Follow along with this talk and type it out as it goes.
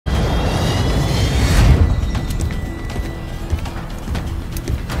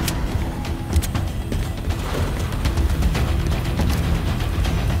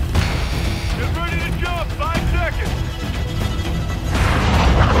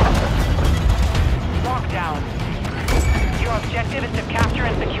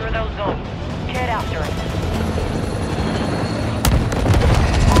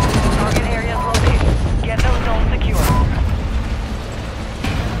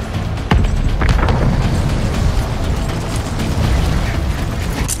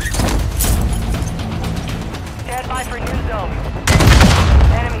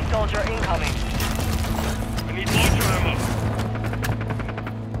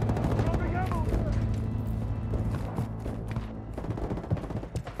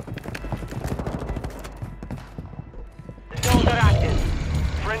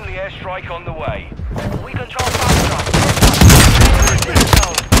strike on the way. We control Foxtrot.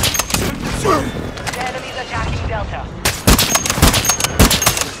 The enemy's attacking Delta.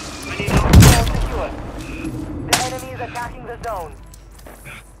 We need all secure. The enemy is attacking the zone.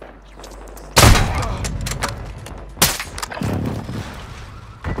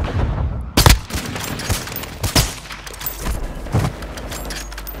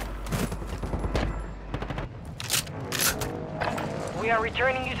 We are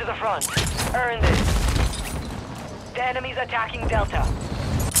returning you to the front. Earn this. The enemy's attacking Delta.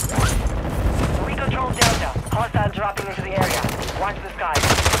 We control Delta. Hostiles dropping into the area. Watch the skies.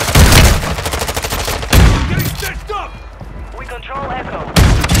 Getting stitched up! We control Echo.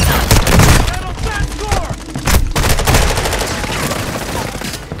 Handle that door!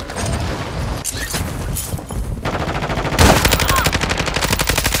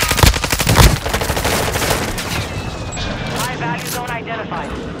 High value zone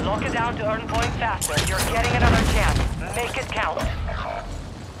identified. Lock it down to earn points faster. You're getting another chance. Make it count.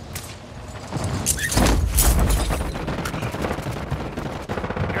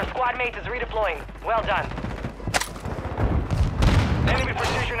 Your squad mate is redeploying. Well done. Enemy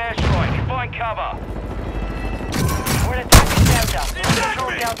precision airstrike. Find cover. We're attacking Delta. We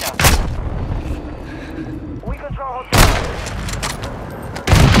control Delta. We control Hotel.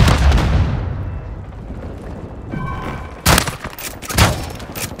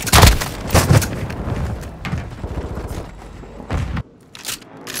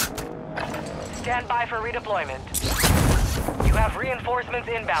 Stand by for redeployment. You have reinforcements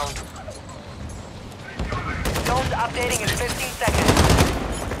inbound. Zones updating in 15 seconds.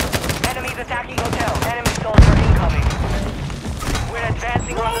 Enemies attacking hotel. Enemy soldier incoming. We're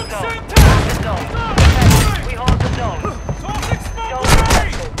advancing on the zone. Hold the zone. Defend. We hold the zone. Zone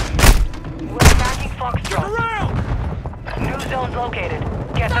protected. We're attacking Foxtrot. New zones located.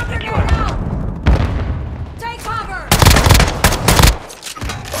 Get them secure. Take cover!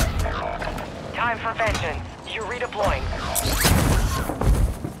 Time for vengeance. You're redeploying.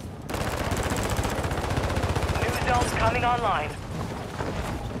 New zones coming online.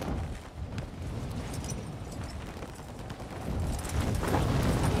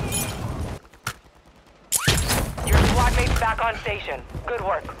 Your squad mate's back on station. Good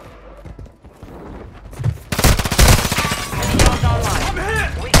work. New zones online. I'm hit!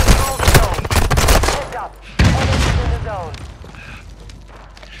 We control the zone. Heads up. Enemies in the zone.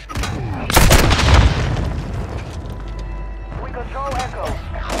 We control Echo.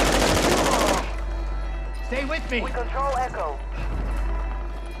 Stay with me. We control Echo.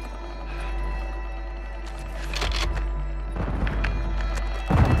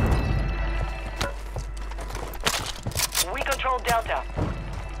 We control Delta.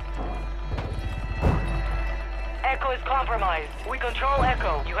 Echo is compromised. We control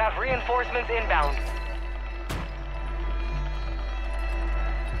Echo. You have reinforcements inbound.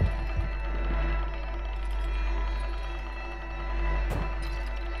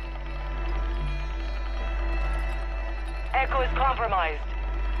 Echo is compromised.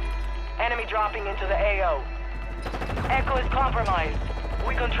 Enemy dropping into the AO. Echo is compromised.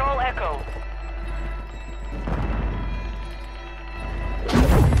 We control Echo.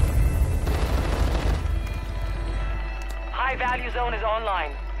 High value zone is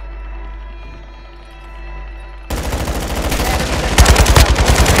online.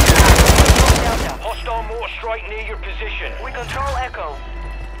 Hostile mortar strike near your position. We control Echo.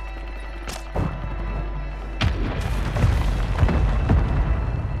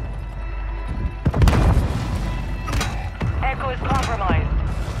 Echo is compromised.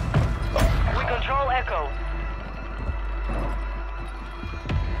 We control Echo.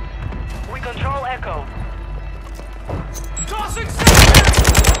 We control Echo. Tossing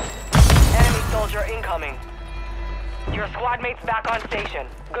sector! Enemy soldier incoming. Your squad mate's back on station.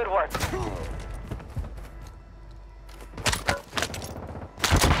 Good work.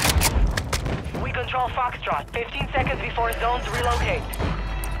 We control Foxtrot. 15 seconds before zones relocate.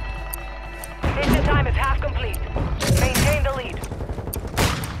 Mission time is half complete. Maintain the lead.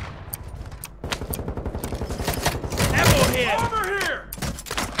 Ammo here. Over here!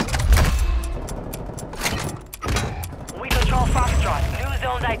 We control Foxtrot. New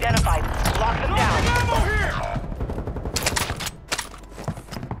zones identified. Lock them down. Ammo here!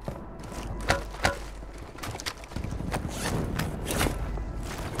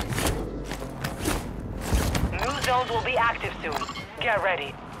 New zones will be active soon. Get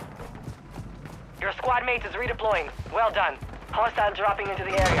ready. Your squad mate is redeploying. Well done. Hostiles dropping into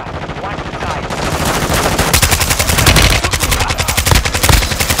the area. Watch the skies.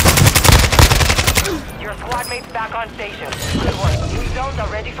 Your Your squad mates back on station. Good work. New zones are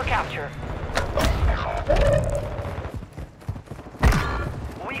ready for capture.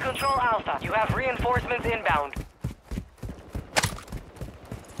 We control Alpha. You have reinforcements inbound.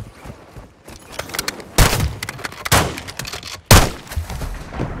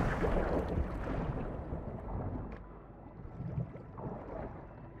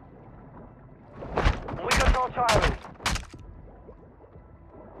 We control Charlie.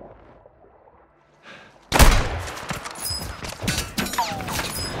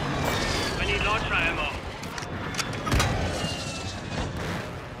 I need launcher ammo.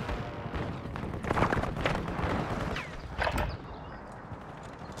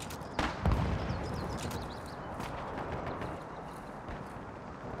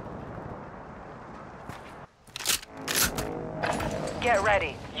 Get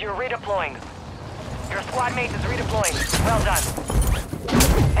ready. You're redeploying. Your squad mate is redeploying. Well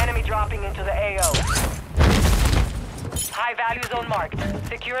done. Enemy dropping into the AO. High value zone marked.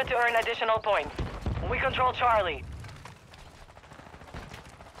 Secure it to earn additional points. We control Charlie.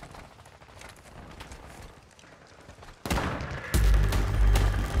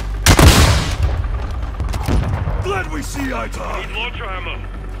 Glad we see eye to eye. Need launcher ammo.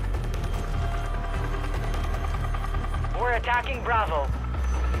 We're attacking Bravo.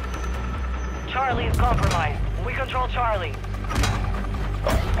 Charlie is compromised. We control Charlie.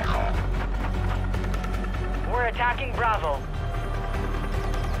 We're attacking Bravo.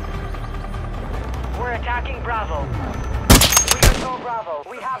 We're attacking Bravo. We control Bravo.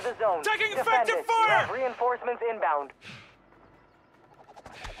 We have the zone. Taking Defend effective it. fire! We have reinforcements inbound.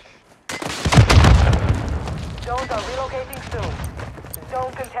 Zones are relocating soon.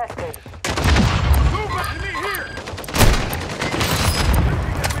 Zone contested. Move enemy here!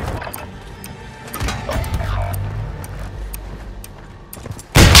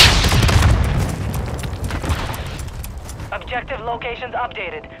 Objective locations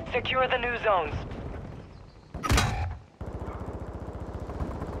updated. Secure the new zones.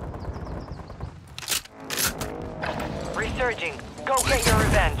 Resurging. Go get your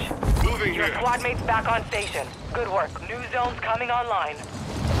revenge. Moving Your here. squad mates back on station. Good work. New zones coming online.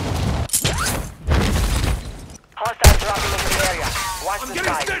 Hostiles dropping into the area. Watch I'm the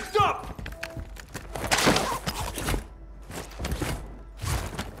getting skies. stitched up!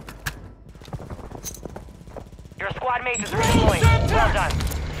 Your squad mate is redeploying. Well done.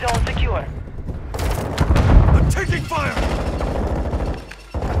 Zone secure. I'm taking fire!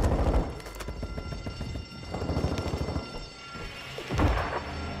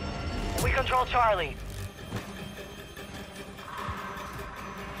 We control Charlie.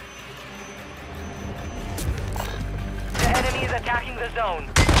 The enemy is attacking the zone.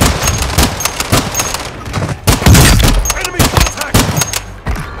 Enemy contact!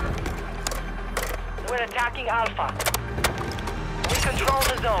 We're attacking Alpha. We control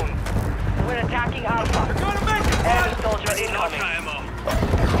the zone. We're attacking Alpha. Gotta make it, Enemy bud! soldier Launcher incoming.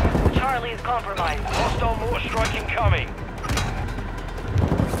 ammo. Charlie is compromised. Hostile mortar strike incoming.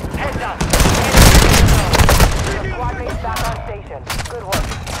 Heads up. Enemy in the zone. Your squad mates back on station. Good work.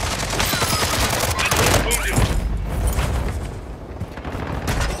 Wounded.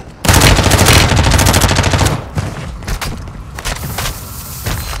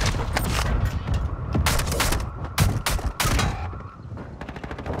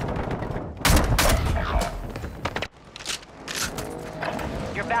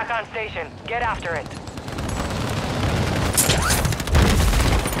 You're back on station. Get after it.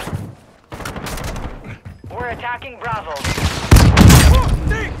 We're attacking Bravo.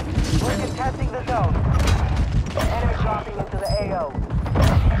 We're contesting the zone. Enemy dropping into the AO.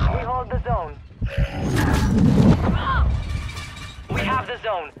 We hold the zone. We have the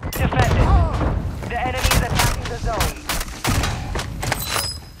zone. Defend it. The enemy is attacking the zone.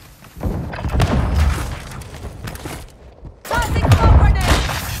 Tossing smoke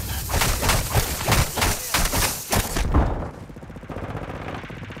grenade!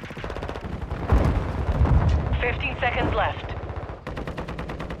 15 seconds left.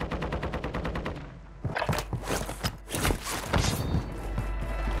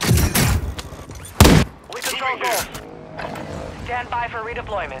 We control Gulf. Stand by for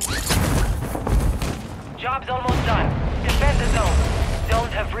redeployment. Job's almost done. Defend the zone.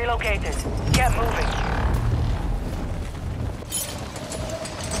 Zones have relocated. Get moving.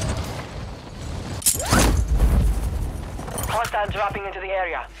 Hostile dropping into the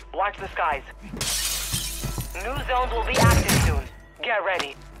area. Watch the skies. New zones will be active soon. Get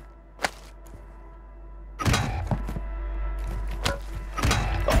ready.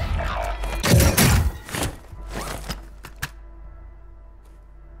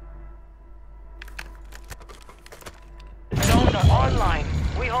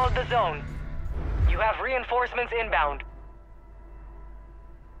 zone. You have reinforcements inbound.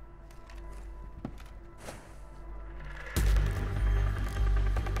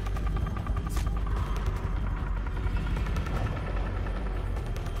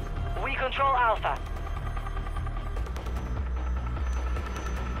 We control Alpha.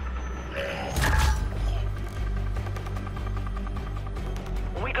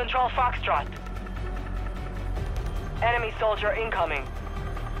 We control Foxtrot. Enemy soldier incoming.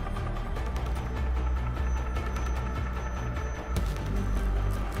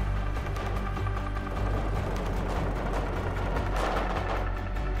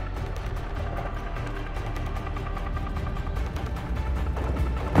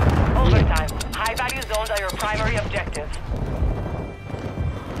 Overtime. High-value zones are your primary objective.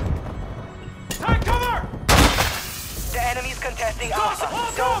 Take cover! The enemy's contesting Alpha.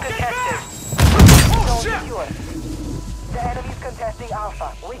 hold Zone on, get contested. Oh, Zone shit! secure. The enemy's contesting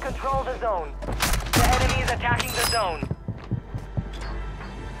Alpha. We control the zone. The enemy is attacking the zone.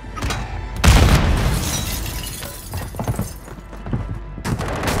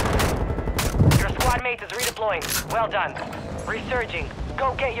 Your squad mate is redeploying. Well done. Resurging.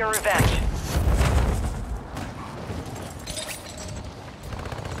 Go get your revenge.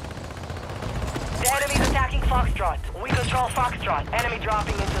 The enemy's attacking Foxtrot. We control Foxtrot. Enemy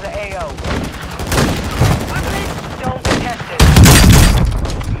dropping into the AO. Zone contested.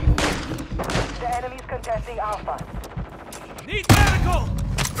 The enemy's contesting Alpha. Need medical!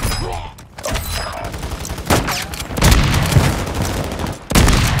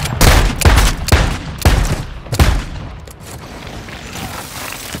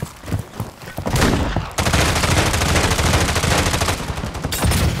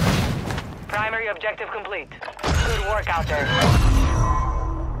 Primary objective complete. Good work out there.